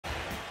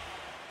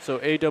So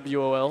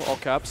AWOL, all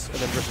caps, and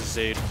then versus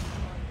Zaid.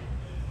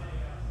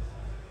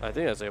 I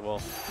think that's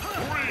AWOL.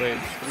 Wait,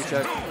 let me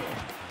check.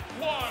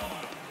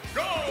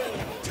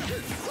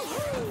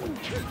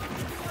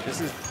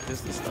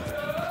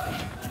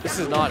 This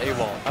is not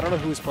AWOL. I don't know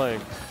who's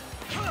playing.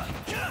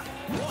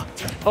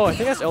 Oh, I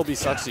think that's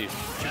LBsukzy.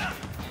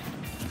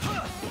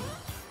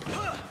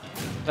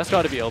 That's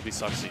got to be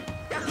LBsukzy.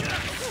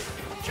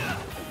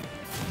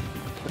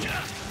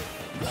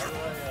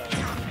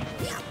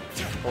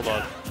 Hold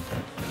on.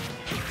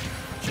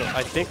 So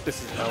I think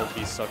this is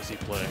LBsukzy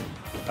playing.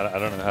 I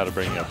don't know how to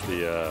bring up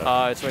the.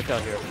 It's right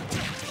down here.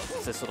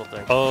 It's this little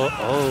thing. Oh.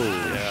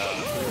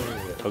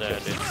 Yeah. Okay.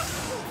 And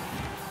it's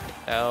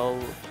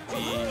LB.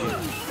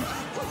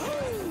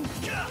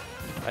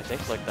 I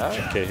think like that.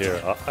 Okay,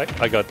 here.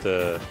 I got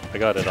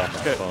it on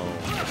my phone.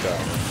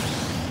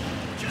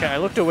 Okay, I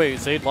looked away.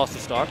 Zaid lost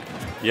his stock.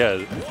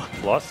 Yeah,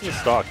 lost his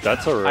stock.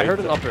 That's alright. I heard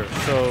an upper,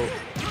 so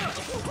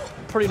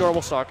pretty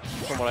normal stock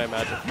from what I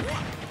imagine.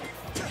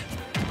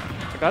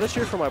 I gotta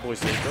cheer for my boy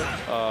Zaid.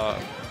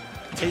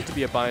 Hate to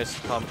be a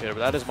biased commentator, but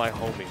that is my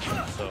homie.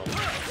 So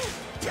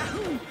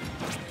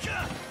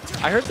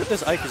I heard that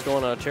this Ike is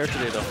going on a tear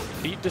today though.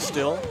 Beat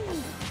Distill.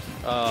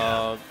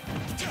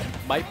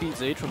 Might beat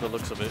Zaid from the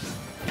looks of it.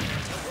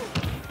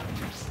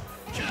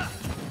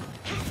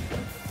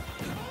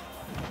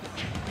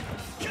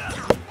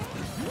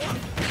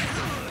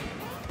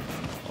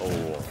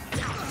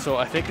 Oh. So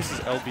I think this is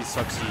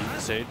LBsukzy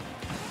Zaid.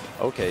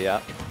 Okay,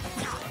 yeah.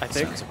 I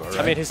think. Right.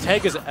 I mean, his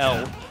tag is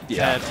L.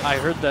 Yeah. And I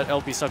heard that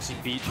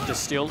LBsukzy beat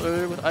Distill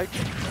earlier with Ike.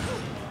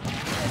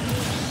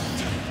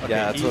 Okay,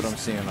 yeah, that's what I'm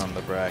seeing on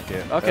the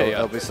bracket. Okay,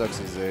 yeah.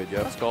 LBsukzy Zaid,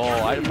 yep. Let's go.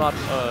 I'm not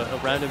a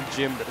random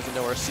gym that doesn't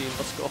know our scene.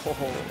 Let's go.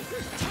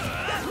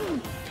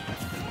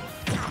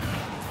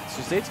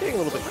 So Zaid's getting a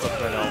little bit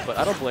cooked right now, but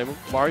I don't blame him.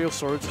 Mario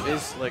Swords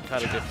is like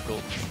kind of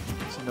difficult.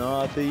 It's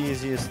not the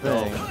easiest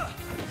thing. No.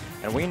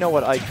 And we know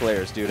what Ike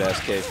players do to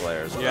SK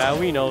players. Yeah,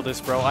 we know this,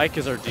 bro. Ike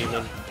is our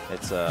demon.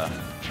 It's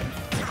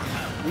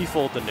we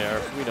fold the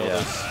Nair. We know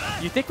this.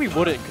 You think we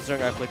wouldn't,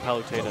 considering I play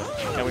Palutena,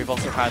 and we've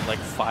also had like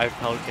 5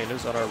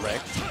 Palutenas on our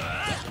rank.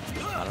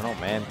 I don't know,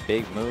 man.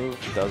 Big move,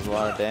 does a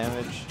lot of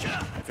damage.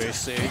 Very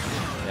safe.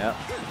 Yeah.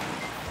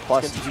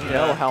 Plus, you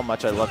know how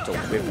much I love to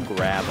whip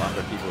grab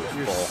under people who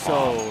You're full so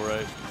hop.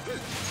 right.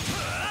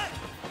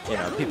 You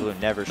know, people who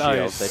never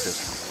shield, they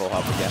just full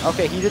hop again.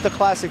 Okay, he did the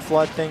classic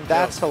flood thing.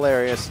 That's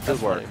hilarious.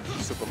 Good work.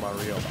 Super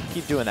Mario.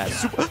 Keep doing that.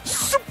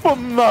 Super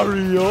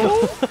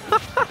Mario!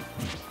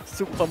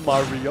 Super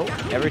Mario.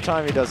 Every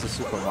time he does the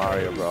Super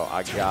Mario, bro,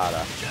 I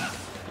gotta.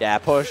 Yeah,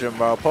 push him,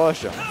 bro.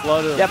 Push him.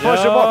 Flood him. Yeah, push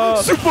him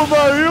up. Super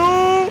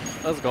Mario!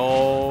 Let's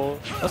go.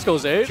 Let's go,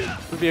 Zaid.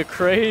 It'll be a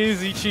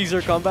crazy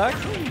cheeser comeback.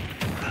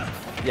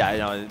 Yeah, you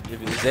know,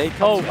 if Zaid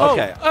comes. Oh,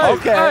 okay. Hey,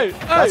 okay. Hey,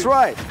 that's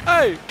right.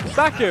 Hey,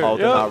 back here. Oh,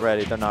 they're not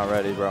ready. They're not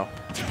ready, bro.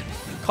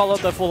 Call out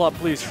that full hop,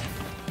 please.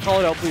 Call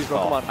it out, please, bro.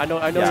 Come on. I know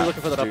you're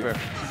looking for that up air.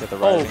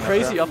 Oh,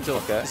 crazy up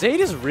tilt. Okay. Zaid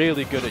is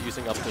really good at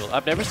using up tilt.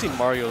 I've never seen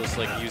Mario's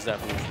like use that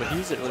move, but he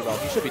used it really well.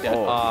 He should be dead.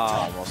 Oh,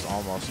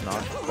 almost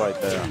not quite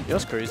there. You know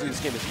what's crazy?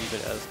 This game is even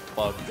as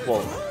bug.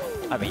 Well,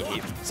 I mean,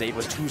 Zaid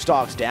was 2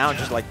 stocks down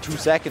just like 2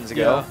 seconds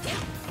ago. Yeah.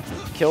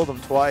 Killed him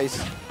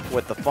twice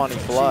with the funny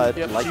blood.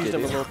 Yep, like used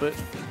him a little bit.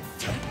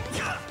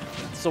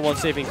 It's the one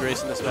saving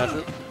grace in this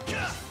matchup.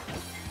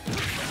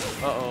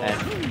 Uh-oh. And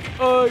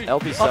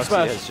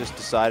LBsukzy has just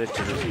decided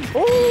to just...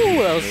 Oh,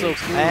 that was so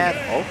clean.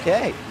 And,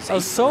 okay. That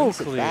was so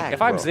clean. Back,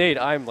 if I'm Zaid,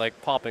 I'm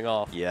like popping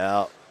off.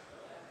 Yeah.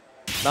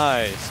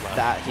 Nice.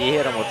 Man. He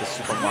hit him with the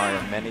Super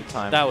Mario many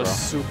times, That was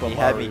Super Mario.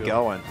 He had me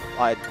going.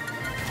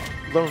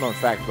 Little known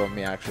fact about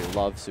me, I actually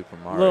love Super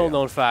Mario. Little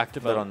known fact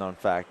about Little known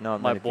fact. No,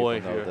 my many boy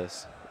people know here.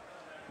 this.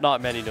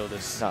 Not many know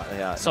this. No,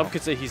 yeah, Some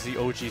could say he's the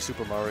OG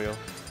Super Mario.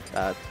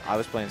 I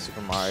was playing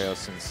Super Mario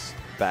since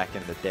back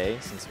in the day,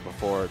 since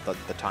before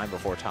the time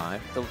before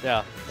time.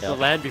 The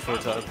land before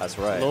time. That's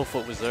right.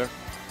 Lowfoot was there.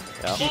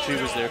 Yeah.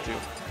 T3 was there too.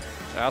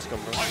 Ask him,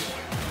 bro.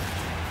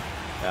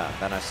 Yeah,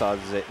 then I saw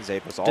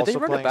Zaid was also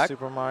playing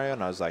Super Mario,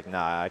 and I was like,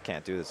 nah, I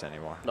can't do this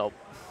anymore. Nope.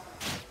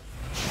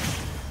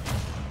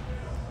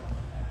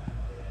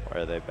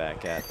 Where are they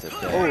back at today?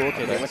 Oh,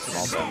 okay, they went to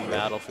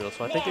Battlefield,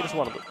 so I think they just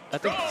want to... I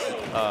think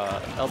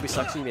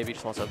LBsukzy maybe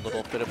just wants a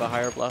little bit of a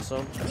higher blast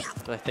zone.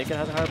 I think it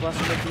has a higher blast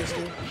zone than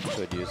PS2.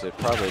 Could use it.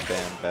 Probably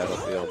ban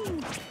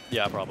Battlefield.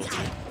 Yeah, probably.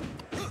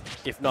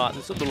 If not,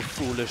 it's a little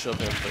foolish of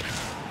him, but...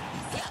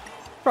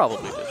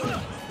 Probably did.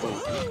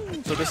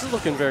 Ooh. So this is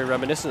looking very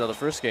reminiscent of the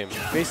first game.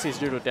 Basically,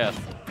 0 to death.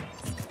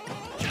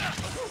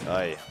 Oh,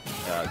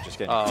 yeah. Just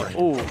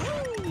getting... Ooh.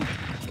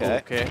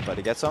 Okay, but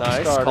he gets something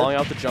nice. started. Calling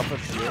out the jump of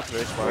shield,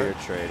 very smart.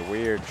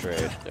 Weird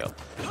trade. Yeah.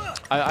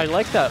 I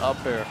like that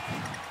up air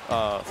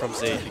from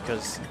Zaid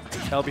because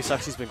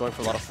LBsukzy's been going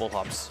for a lot of full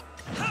hops.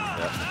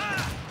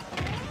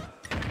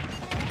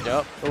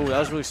 Yep. Oh, that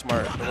was really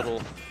smart.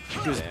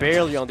 He was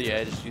barely on the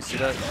edge. Do you see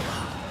that?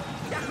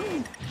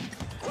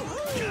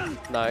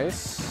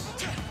 Nice.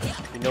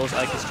 He knows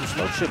Aegis too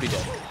slow. Should be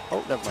dead.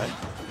 Oh, never mind.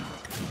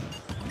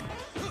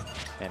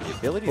 And the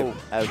ability of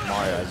as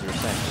Mario, as you were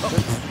saying,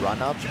 just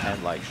run up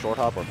and like short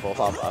hop or full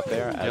hop up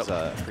there as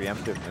a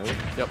preemptive move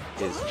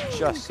is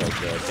just so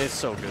good. It's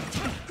so good,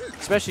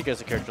 especially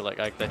against a character like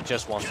Ike that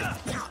just wants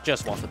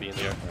to be in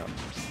the air.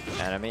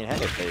 And I mean, hey,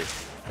 if they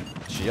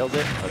shield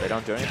it or they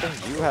don't do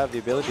anything, you have the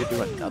ability to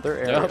do another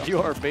area. Yep, you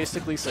are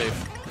basically safe.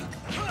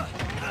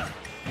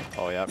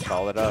 Oh yeah,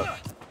 call it up.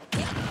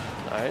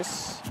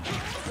 Nice.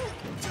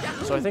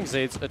 So I think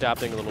Zaid's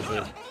adapting a little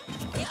bit.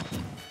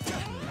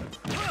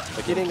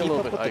 But getting a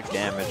little bit of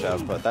damage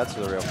output, that's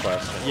the real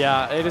question.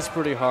 Yeah, it is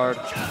pretty hard.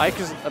 Ike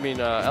is, I mean,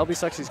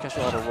 LBsukzy's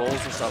catching a lot of rolls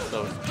and stuff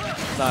though.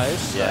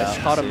 Nice. Yeah. Nice.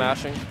 Caught him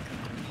mashing.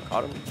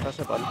 Caught him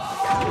pressing a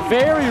button.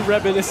 Very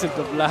reminiscent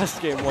of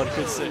last game, one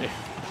could say.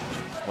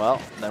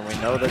 Well, then we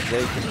know that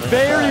Zaid can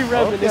very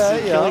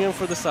reminiscent, killing him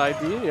for the side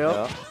B.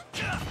 Yep.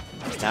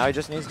 Now he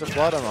just needs to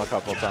flood him a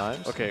couple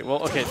times. Okay,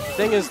 well, okay. The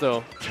thing is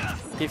though,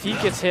 if he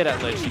gets hit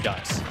at ledge, he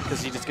dies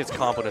because he just gets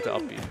comboed to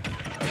up B.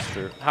 That's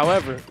true.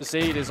 However,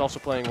 Zaid is also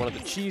playing one of the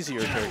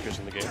cheesier characters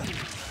in the game.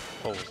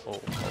 Oh.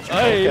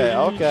 Okay,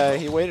 okay.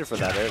 He waited for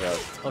that air dodge.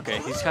 Okay,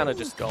 he's kind of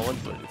just going,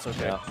 but it's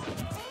okay. Yeah.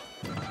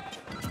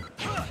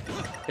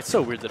 It's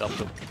so weird that up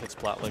hits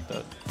plat like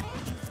that.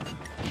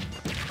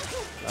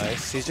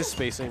 Nice. He's just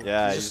spacing.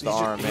 Yeah, he's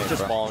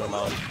just balling him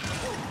out.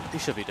 He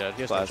should be dead.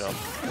 He has no jump.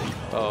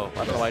 Oh,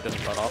 I don't know why he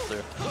doesn't run off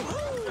there.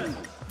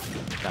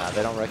 Nah,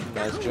 they don't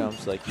recognize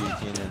jumps like you,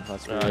 Keenan.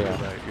 That's real.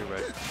 You're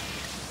right.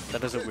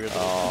 That is a weird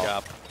little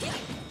gap.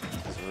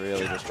 He's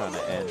really just trying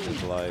to end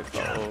his life.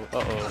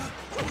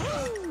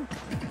 Uh-oh.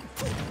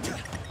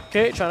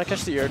 Okay, trying to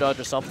catch the air dodge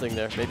or something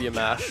there. Maybe a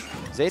mash.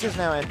 Zaid has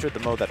now entered the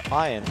mode that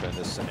I enter in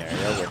this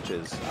scenario, which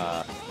is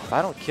if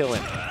I don't kill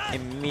him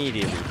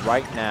immediately,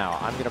 right now,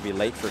 I'm going to be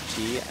late for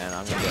T and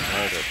I'm going to get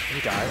murdered. He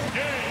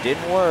died.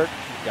 Didn't work.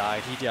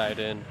 He died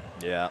in.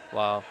 Yeah.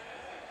 Wow.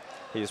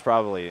 He's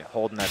probably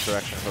holding that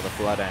direction for the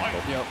flood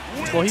angle. Yep.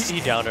 Well, he's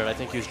E-downer. I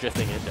think he was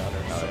drifting in downer.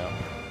 Oh,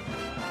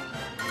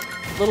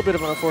 yeah. A little bit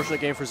of an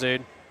unfortunate game for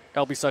Zaid.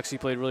 LBsukzy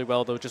played really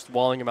well, though, just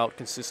walling him out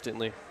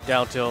consistently.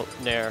 Down tilt,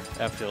 nair,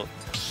 F tilt.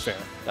 Fair.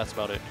 That's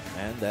about it.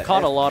 And that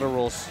caught a lot of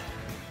rolls.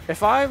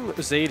 If I'm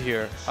Zaid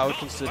here, I would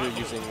consider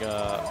using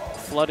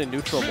flood and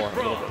neutral more, a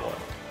little bit more.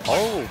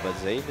 Oh, but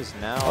Zaid is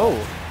now... Oh.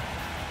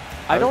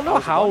 I don't know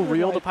how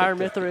real the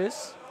Pyramithra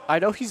is. I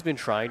know he's been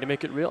trying to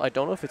make it real. I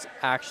don't know if it's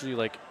actually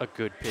like a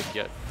good pick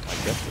yet. I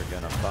guess we're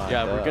going to find out.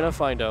 Yeah, we're going to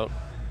find out.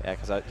 Yeah,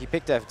 because he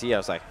picked FD. I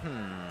was like,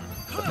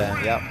 But then,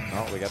 we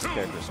got the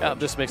character switch. Yeah,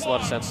 this makes a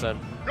lot of sense then.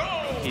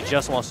 He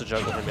just wants to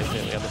juggle him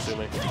instantly, I'm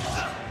assuming.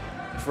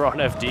 If we're on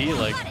FD,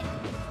 like...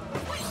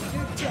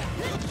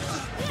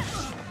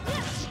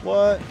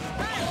 What?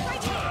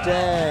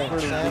 Dang,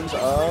 Sam's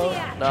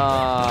up?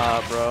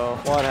 Nah, bro.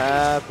 What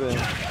happened?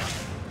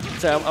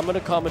 Sam, I'm going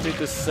to commentate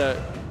this set.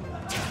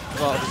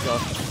 Well, this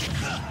off.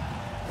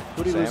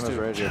 Who do you lose to? Sam is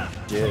ready to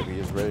dip. He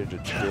is ready to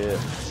dip.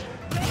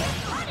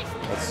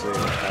 Let's see.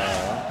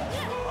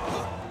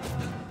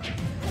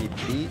 He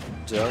beat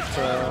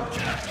Delta.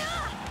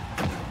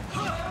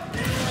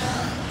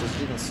 Does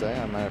he even say?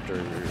 I might have to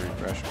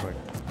refresh quick.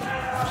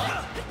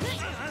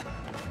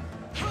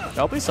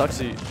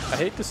 LBsukzy, I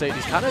hate to say it,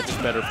 he's kind of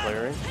just better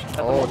playering.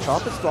 Oh,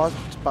 Chompet's lost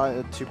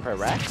to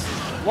Pyraxy.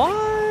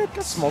 What?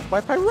 Got smoked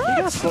by Pyraxy.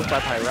 He got smoked by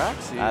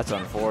Pyraxy. That's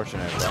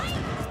unfortunate, bro.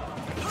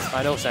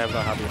 I know Sam's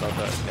not happy about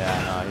that.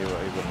 Yeah, no, he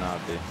would not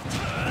be.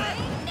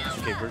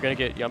 Okay, we're going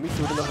to get yummy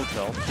food in the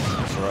hotel.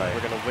 That's right.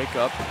 We're going to wake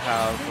up,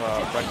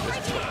 have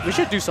breakfast. We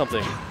should do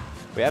something.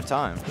 We have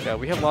time. Yeah,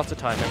 we have lots of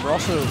time. And we're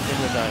also in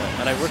Regina.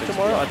 And I work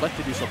tomorrow. I'd like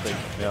to do something.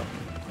 Yeah.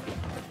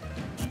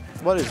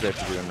 What is there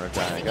to do in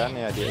Regina? Got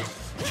any ideas?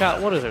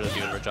 Chat, what is there to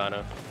do in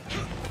Regina?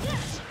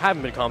 I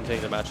haven't been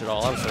commentating the match at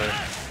all. I'm sorry.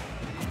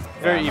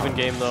 Very even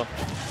game, though.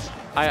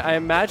 I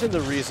imagine the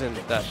reason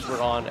that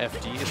we're on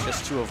FD is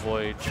just to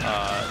avoid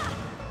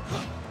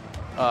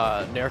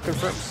nair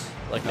confirms,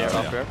 like nair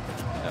up air.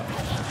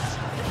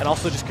 Yeah. And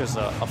also just because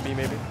up B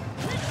maybe.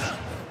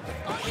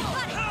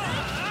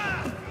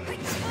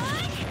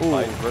 Ooh,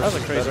 that was a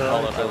crazy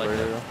call up. I like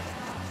that.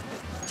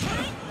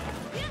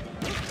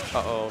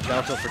 Uh-oh,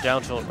 down tilt for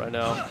down tilt right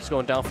now. He's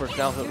going down for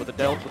down tilt with a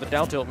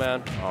down tilt,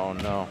 man. Oh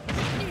no.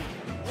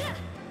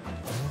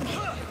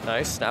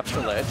 Nice, snaps to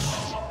ledge.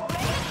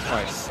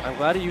 Nice. I'm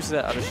glad he uses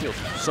that out of shield.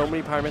 So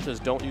many Pyramithras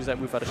don't use that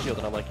move out of shield,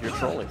 and I'm like, you're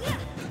trolling.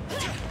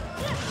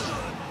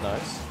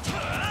 Nice.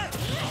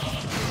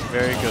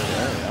 Very good.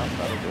 Yeah,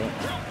 that'll do it.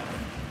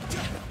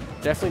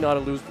 Definitely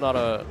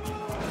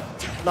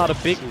not a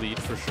big lead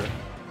for sure.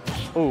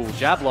 Oh,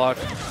 jab lock.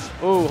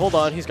 Oh, hold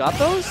on, he's got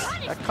those?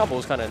 That combo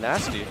is kind of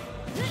nasty.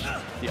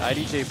 The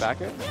IDJ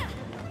backer.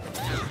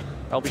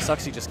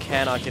 LBsukzy just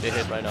cannot get a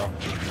hit right now.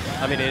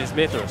 I mean, it is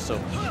Mithra, so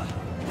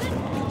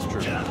it's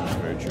true.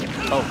 Very true.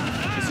 Oh,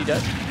 is he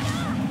dead?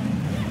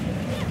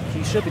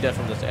 He should be dead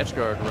from this edge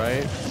guard,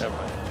 right? Never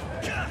mind.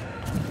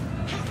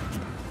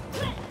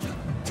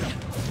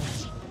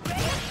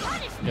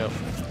 Yep,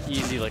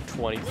 easy like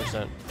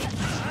 20%.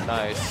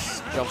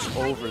 Nice. Jumps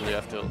over the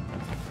F tilt.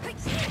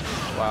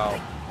 Wow.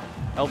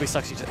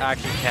 LBsukzy just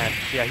actually can't.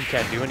 Yeah, he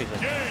can't do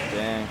anything.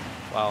 Dang.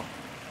 Wow.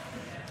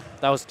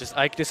 That was just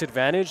Ike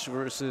disadvantage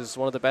versus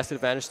one of the best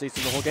advantage states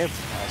in the whole game.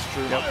 That's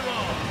true. Yep.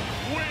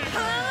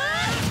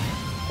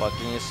 What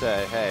can you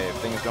say? Hey, if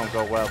things don't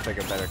go well, pick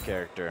a better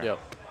character. Yep.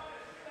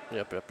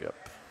 Yep.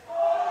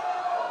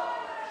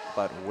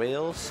 But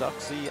will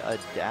Suxy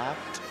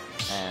adapt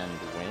and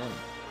win?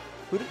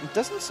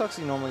 Doesn't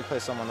Suxy normally play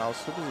someone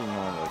else? Who does he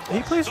normally play?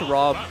 He plays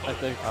Rob, I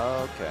think.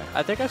 Oh, okay.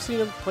 I think I've seen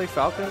him play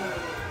Falcon,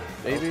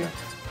 maybe. Okay.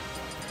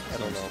 I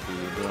don't Seems know. to be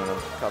doing a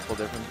couple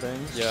different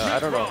things. Yeah, I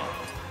don't know.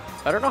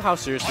 I don't know how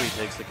seriously he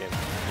takes the game.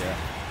 Yeah.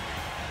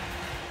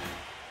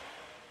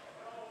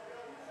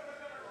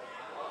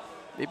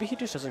 Maybe he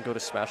just doesn't go to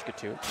Smash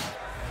Katoon.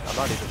 I'm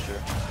not even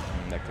sure.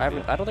 That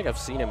could I don't think I've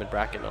seen him in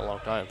bracket in a long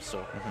time,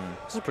 so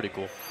this is pretty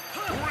cool.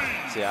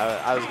 See,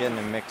 I was getting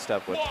him mixed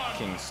up with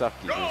King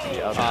Sucky, who's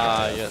the other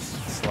guy. Yes.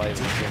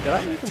 Slightly Did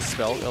I even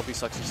spell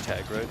LBsukzy's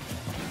tag right?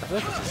 I feel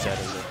like it's a Z in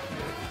there.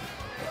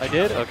 I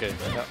did? Okay.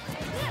 Yeah.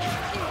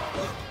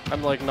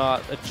 I'm like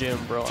not a gym,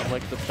 bro. I'm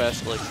like the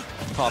best like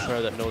top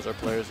player that knows our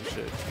players and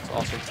shit. It's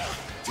awesome.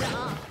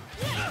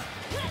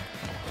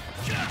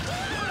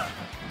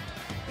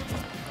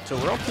 So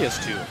we're on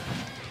PS2.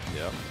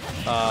 Yep.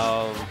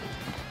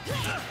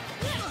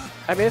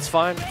 I mean, it's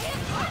fine.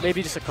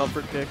 Maybe just a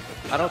comfort pick.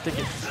 I don't think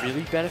it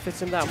really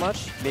benefits him that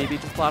much. Maybe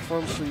the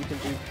platforms so you can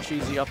do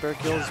cheesy up air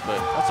kills, but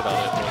that's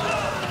about it.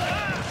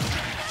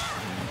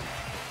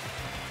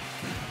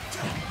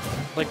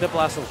 Like, the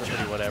blast zones are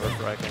pretty whatever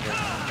for Icon.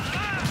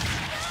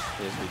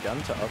 He has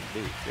begun to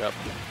upbeat. Yep.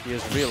 He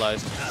has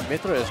realized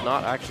Mithra is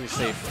not actually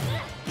safe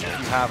if you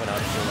have an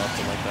outfield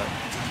option like that.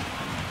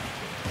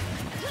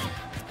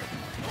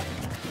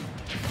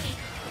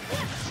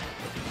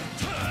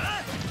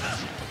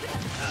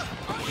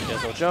 He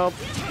does no jump.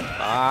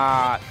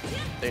 Ah,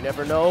 they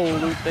never know,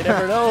 Luke. They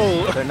never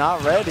know. They're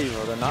not ready,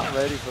 bro. They're not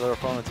ready for their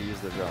opponent to use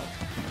their jump.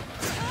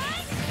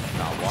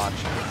 Not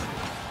watching.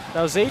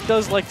 Now, Zaid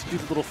does like to do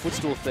the little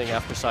footstool thing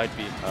after side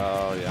B.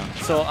 Oh, yeah.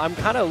 So I'm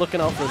kind of looking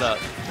out for that.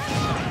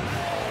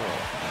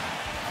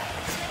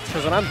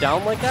 Because when I'm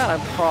down like that,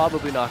 I'm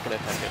probably not going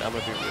to attack it. I'm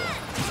going to be real.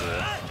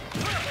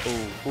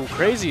 Ooh,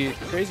 crazy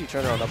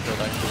turnaround up there,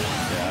 actually.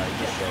 Yeah, he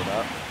just showed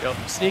up. Yep,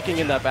 sneaking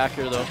in that back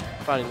here, though.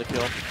 Finding the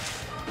kill.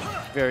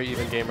 Very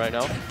even game right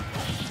now.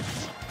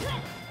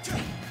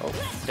 Oh,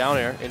 down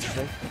air.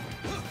 Interesting.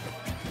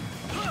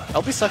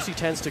 LBsukzy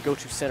tends to go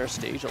to center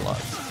stage a lot,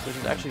 which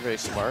is actually very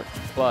smart,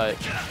 but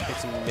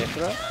it's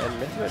Mithra, and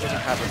Mithra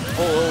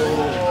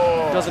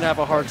doesn't have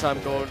a hard time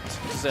going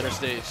to center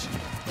stage.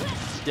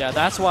 Yeah,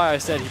 that's why I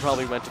said he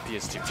probably went to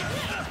PS2.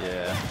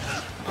 Yeah.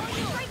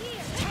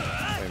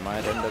 We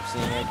might end up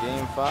seeing a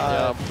game 5.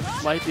 Yeah,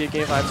 might be a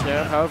game 5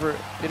 snare. However,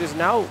 it is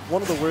now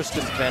one of the worst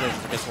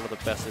disadvantages against one of the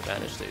best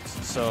advantage states.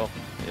 So,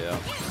 yeah.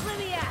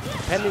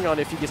 Depending on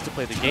if he gets to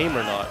play the game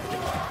or not,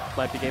 it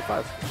might be game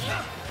 5.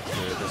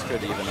 Dude, this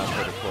could even up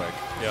pretty quick.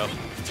 Yep.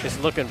 It's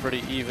looking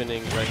pretty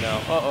evening right now.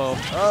 Uh-oh.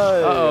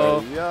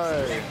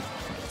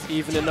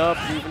 Evening up.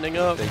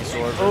 Big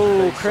sword.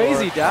 Oh,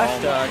 crazy dash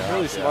attack.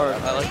 Really smart.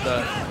 I like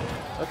that.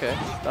 Okay.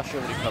 Not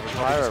sure what he covered.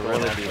 Pyra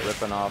really be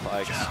ripping off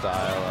Ike's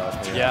style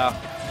up here. Yeah.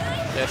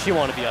 Yeah, she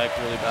wanted to be Ike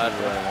really bad.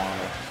 Really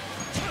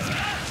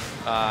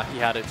wanted. He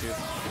had it too.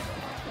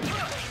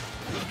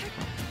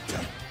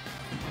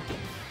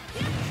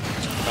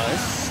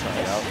 Nice.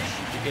 Yep.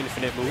 The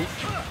infinite move.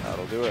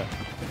 That'll do it.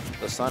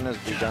 The sun has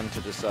begun to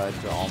decide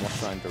to almost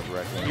shine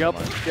directly Yep.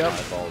 into my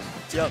eyeballs.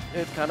 Yep,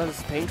 it kind of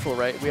is painful,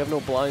 right? We have no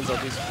blinds on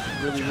these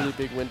really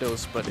big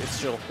windows, but it's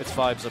chill. It's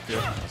vibes up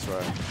here. That's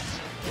right.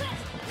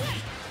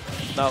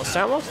 Now,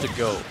 Sam wants to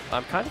go.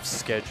 I'm kind of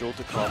scheduled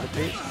to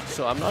commentate,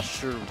 so I'm not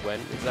sure when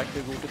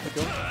exactly we'll get to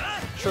go.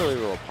 Surely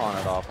we'll pawn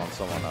it off on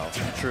someone else.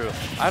 True.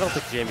 I don't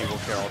think Jamie will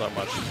care all that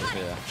much.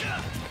 Yeah.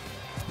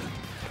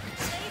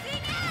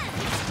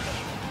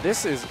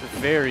 This is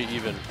very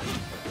even.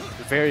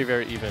 Very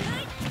even.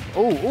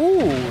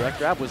 Ooh, that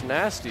grab was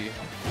nasty.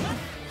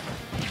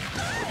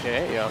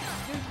 Okay, yeah.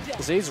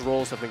 Zayd's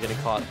rolls have been getting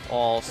caught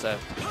all set.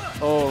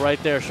 Oh,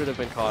 right there should have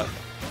been caught.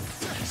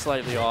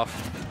 Slightly off.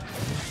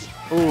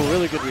 Ooh,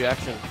 really good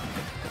reaction.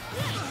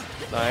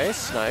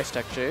 Nice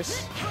tech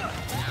chase.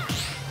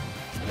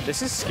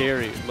 This is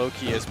scary,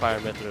 low-key as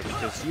Pyramithra,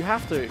 because you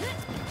have to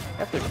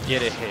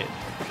get a hit.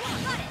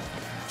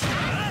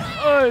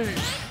 Oh!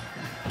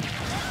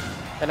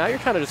 And now you're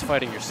kind of just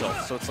fighting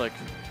yourself, so it's like...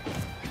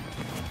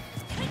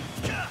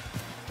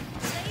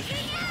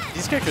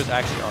 These characters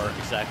actually are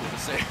exactly the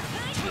same.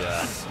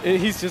 Yeah.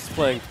 He's just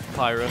playing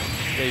Pyra.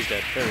 Yeah, he's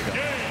dead. There we go.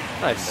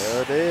 Nice.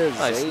 There it is.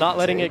 Nice. Zaid Not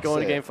letting it takes go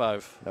into game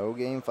 5. No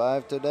game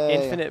 5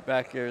 today. Infinite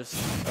back airs.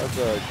 That's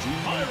a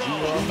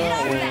GG on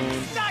that one.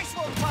 Nice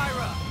one,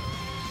 Pyra!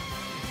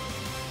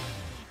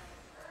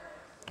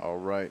 All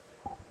right.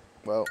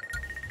 Well.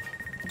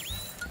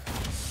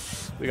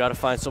 We got to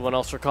find someone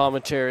else for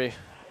commentary.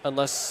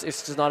 Unless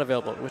it's just not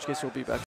available, in which case we'll be back.